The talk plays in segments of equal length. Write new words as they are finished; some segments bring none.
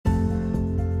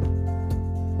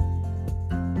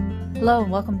Hello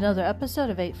and welcome to another episode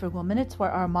of 8 Frugal Minutes,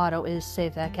 where our motto is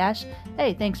Save That Cash.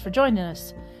 Hey, thanks for joining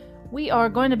us. We are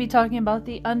going to be talking about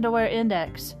the underwear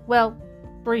index. Well,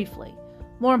 briefly.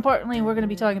 More importantly, we're going to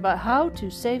be talking about how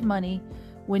to save money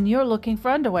when you're looking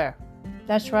for underwear.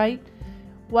 That's right.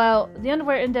 While the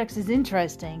underwear index is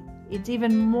interesting, it's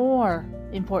even more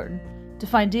important to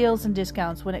find deals and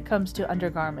discounts when it comes to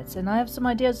undergarments. And I have some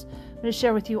ideas I'm going to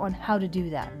share with you on how to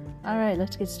do that. All right,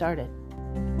 let's get started.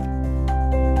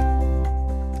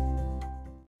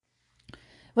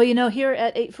 Well, here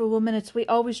at 8 Frugal Minutes, we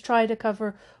always try to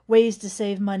cover ways to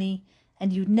save money,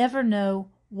 and you never know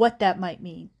what that might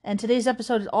mean. And today's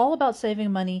episode is all about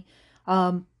saving money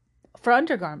for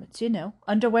undergarments,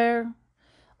 underwear,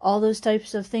 all those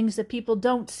types of things that people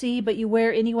don't see but you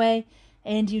wear anyway,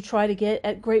 and you try to get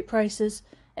at great prices.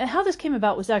 And how this came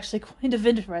about was actually kind of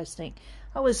interesting.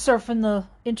 I was surfing the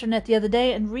internet the other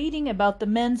day and reading about the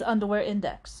men's underwear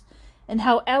index, and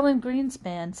how Alan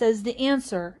Greenspan says the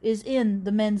answer is in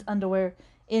the men's underwear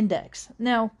index.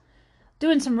 Now,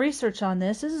 doing some research on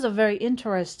this is a very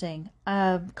interesting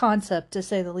concept, to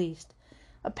say the least.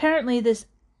 Apparently, this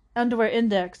underwear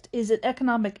index is an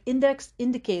economic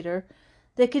indicator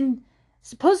that can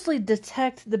supposedly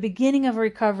detect the beginning of a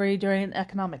recovery during an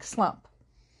economic slump.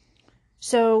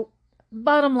 So,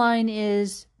 bottom line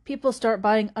is, people start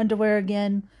buying underwear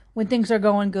again when things are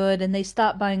going good, and they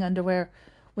stop buying underwear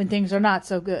when things are not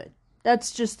so good.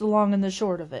 That's just the long and the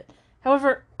short of it.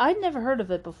 However, I'd never heard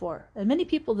of it before, and many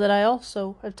people that I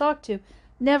also have talked to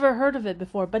never heard of it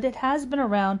before, but it has been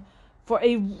around for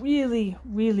a really,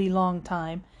 really long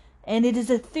time, and it is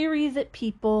a theory that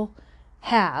people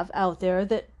have out there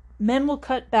that men will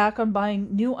cut back on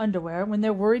buying new underwear when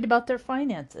they're worried about their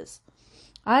finances.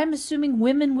 I'm assuming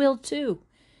women will too,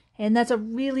 and that's a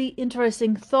really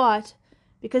interesting thought,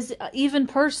 because even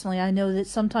personally, I know that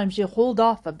sometimes you hold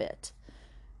off a bit.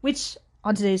 Which,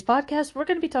 on today's podcast, we're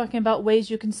going to be talking about ways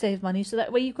you can save money so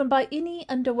that way you can buy any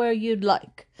underwear you'd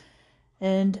like.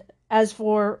 And as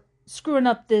for screwing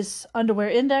up this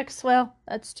underwear index, well,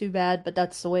 that's too bad, but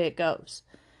that's the way it goes.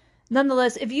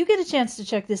 Nonetheless, if you get a chance to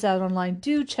check this out online,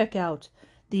 do check out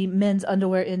the men's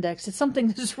underwear index. It's something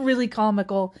that's really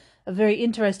comical, a very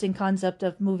interesting concept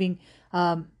of moving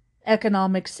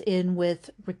economics in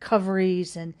with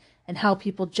recoveries and how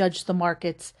people judge the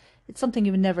markets. It's something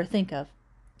you would never think of.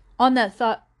 On that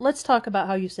thought, let's talk about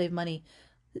how you save money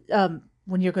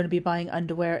when you're going to be buying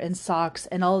underwear and socks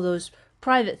and all those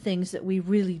private things that we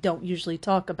really don't usually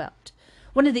talk about.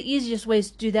 One of the easiest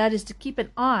ways to do that is to keep an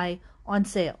eye on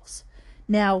sales.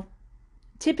 Now,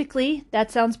 typically that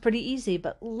sounds pretty easy,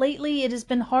 but lately it has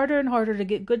been harder and harder to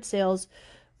get good sales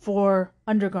for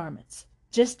undergarments,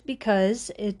 just because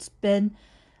it's been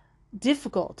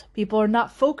difficult. People are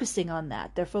not focusing on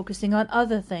that. They're focusing on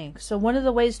other things. So one of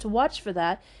the ways to watch for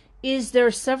that is there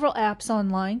are several apps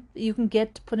online that you can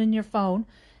get to put in your phone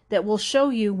that will show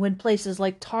you when places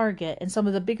like Target and some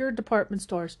of the bigger department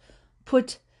stores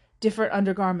put different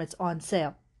undergarments on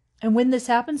sale. And when this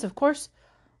happens, of course,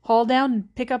 haul down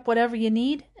and pick up whatever you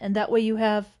need, and that way you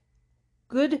have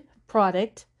good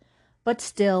product but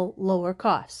still lower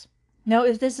costs. Now,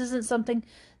 if this isn't something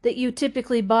that you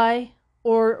typically buy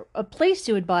or a place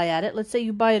you would buy at it, let's say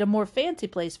you buy at a more fancy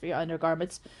place for your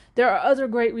undergarments, there are other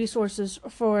great resources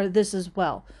for this as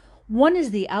well. One is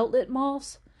the outlet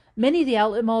malls. Many of the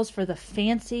outlet malls for the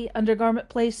fancy undergarment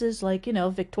places, like,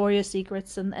 Victoria's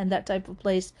Secrets and that type of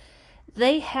place,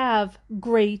 they have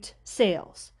great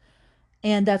sales.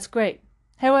 And that's great.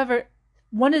 However,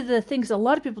 one of the things a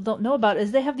lot of people don't know about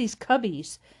is they have these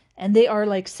cubbies, and they are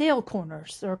like sale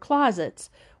corners or closets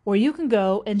where you can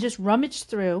go and just rummage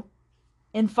through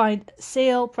and find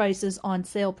sale prices on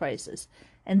sale prices.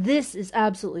 And this is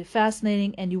absolutely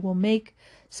fascinating, and you will make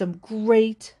some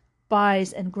great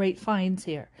buys and great finds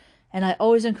here. And I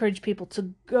always encourage people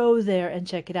to go there and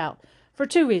check it out for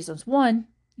two reasons. One,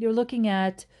 you're looking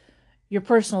at your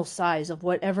personal size of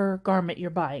whatever garment you're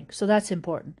buying, so that's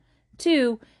important.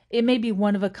 Two, it may be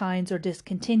one of a kinds or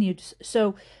discontinued,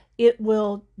 so it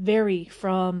will vary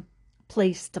from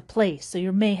place to place. So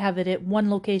you may have it at one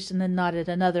location and not at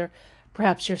another.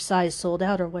 Perhaps your size sold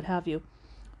out or what have you.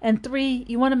 And three,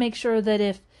 you want to make sure that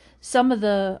if some of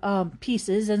the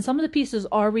pieces, and some of the pieces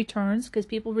are returns, because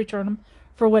people return them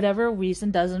for whatever reason,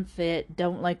 doesn't fit,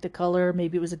 don't like the color,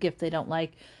 maybe it was a gift they don't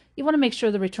like. You want to make sure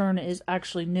the return is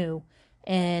actually new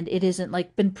and it isn't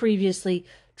like been previously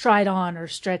tried on or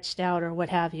stretched out or what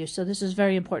have you. So this is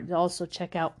very important to also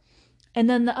check out. And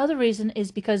then the other reason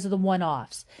is because of the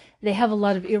one-offs. They have a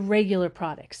lot of irregular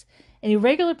products. And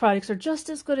irregular products are just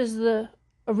as good as the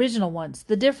original ones.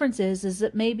 The difference is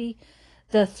that maybe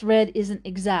the thread isn't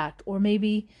exact, or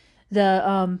maybe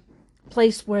the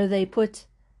place where they put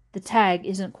the tag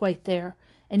isn't quite there.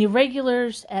 And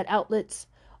irregulars at outlets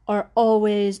are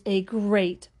always a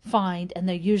great find, and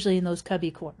they're usually in those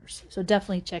cubby corners. So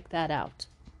definitely check that out.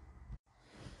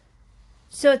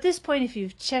 So at this point, if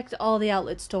you've checked all the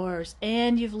outlet stores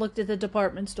and you've looked at the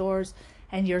department stores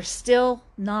and you're still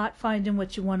not finding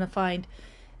what you want to find,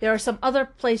 there are some other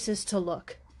places to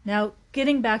look. Now,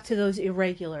 getting back to those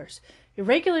irregulars.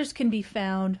 Irregulars can be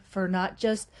found for not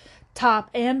just top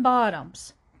and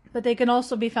bottoms, but they can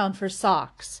also be found for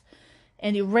socks.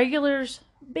 And irregulars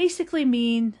basically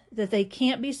mean that they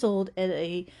can't be sold at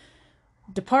a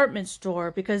department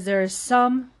store because there is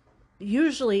some,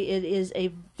 usually it is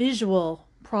a visual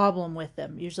problem with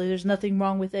them. Usually there's nothing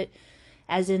wrong with it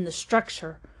as in the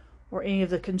structure or any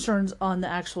of the concerns on the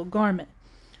actual garment.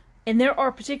 And there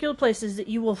are particular places that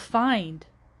you will find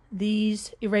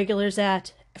these irregulars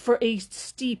at for a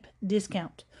steep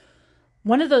discount.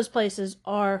 One of those places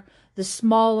are the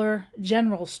smaller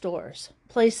general stores.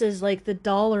 Places like the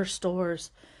dollar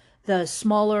stores, the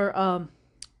smaller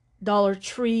Dollar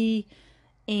Tree,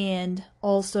 and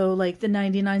also like the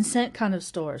 99-cent kind of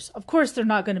stores. Of course, they're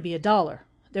not going to be $1.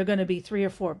 They're going to be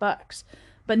 $3 or $4.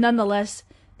 But nonetheless,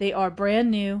 they are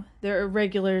brand new, they're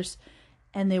irregulars,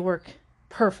 and they work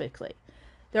perfectly.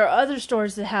 There are other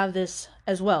stores that have this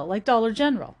as well, like Dollar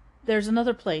General. There's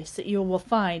another place that you will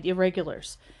find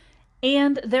irregulars.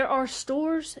 And there are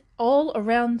stores all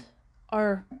around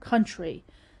our country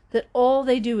that all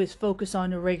they do is focus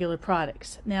on irregular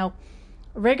products. Now,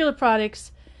 irregular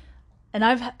products, and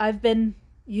I've been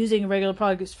using irregular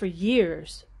products for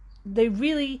years, they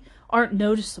really aren't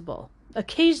noticeable.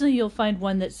 Occasionally you'll find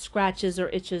one that scratches or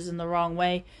itches in the wrong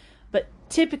way, but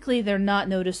typically they're not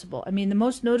noticeable. I mean, the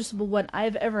most noticeable one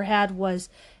I've ever had was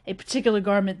a particular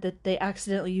garment that they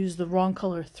accidentally used the wrong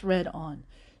color thread on.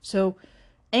 So,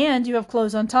 and you have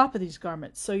clothes on top of these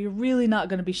garments, so you're really not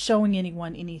going to be showing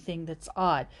anyone anything that's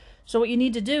odd. So what you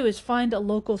need to do is find a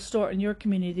local store in your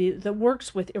community that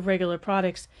works with irregular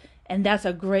products, and that's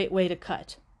a great way to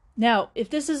cut. Now, if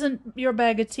this isn't your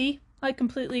bag of tea, I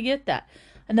completely get that.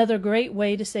 Another great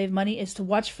way to save money is to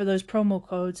watch for those promo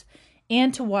codes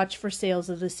and to watch for sales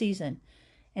of the season.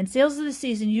 And sales of the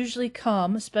season usually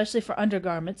come, especially for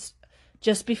undergarments,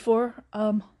 just before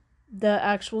the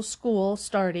actual school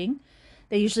starting.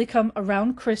 They usually come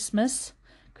around Christmas.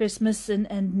 Christmas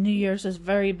and New Year's is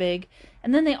very big.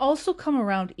 And then they also come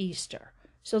around Easter.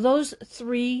 So those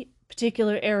three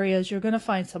particular areas, you're going to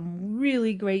find some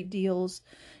really great deals,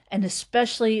 and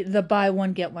especially the buy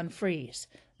one, get one frees.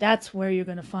 That's where you're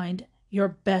going to find your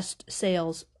best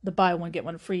sales, the buy one, get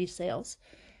one free sales.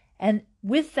 And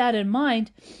with that in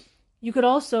mind, you could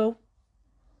also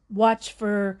watch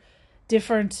for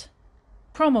different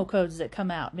promo codes that come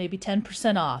out, maybe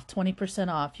 10% off, 20%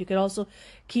 off. You could also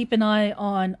keep an eye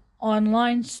on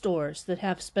online stores that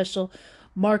have special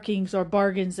markings or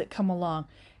bargains that come along.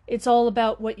 It's all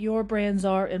about what your brands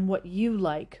are and what you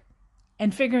like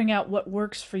and figuring out what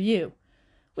works for you.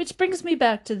 Which brings me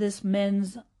back to this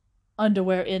men's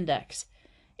underwear index.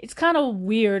 It's kind of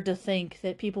weird to think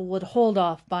that people would hold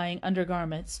off buying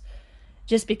undergarments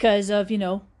just because of,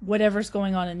 whatever's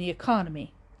going on in the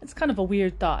economy. It's kind of a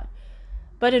weird thought.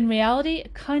 But in reality,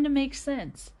 it kind of makes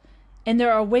sense. And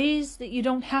there are ways that you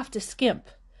don't have to skimp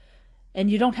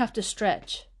and you don't have to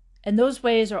stretch. And those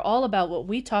ways are all about what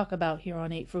we talk about here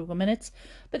on 8 Frugal Minutes,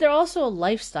 but they're also a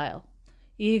lifestyle.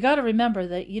 You got to remember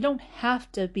that you don't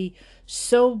have to be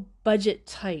so budget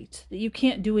tight that you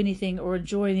can't do anything or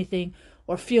enjoy anything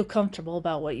or feel comfortable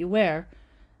about what you wear.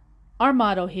 Our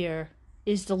motto here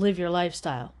is to live your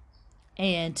lifestyle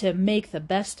and to make the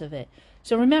best of it.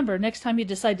 So remember, next time you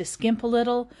decide to skimp a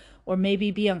little or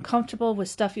maybe be uncomfortable with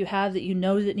stuff you have that you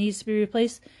know that needs to be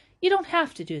replaced, you don't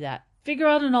have to do that. Figure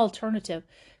out an alternative.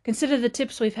 Consider the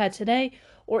tips we've had today,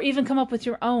 or even come up with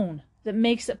your own that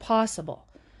makes it possible.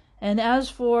 And as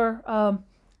for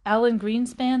Alan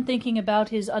Greenspan thinking about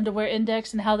his underwear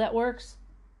index and how that works,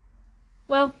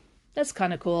 well, that's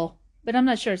kind of cool, but I'm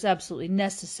not sure it's absolutely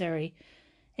necessary.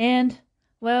 And,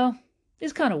 well,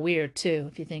 it's kind of weird too,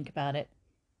 if you think about it.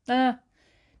 To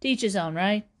each his own,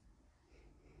 right?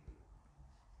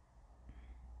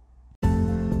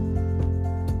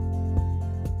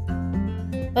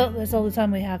 Well, that's all the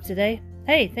time we have today.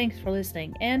 Hey, thanks for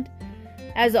listening. And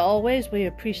as always, we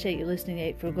appreciate you listening to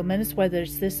 8 Frugal Minutes, whether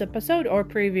it's this episode or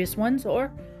previous ones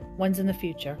or ones in the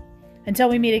future. Until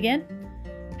we meet again,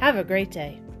 have a great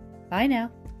day. Bye now.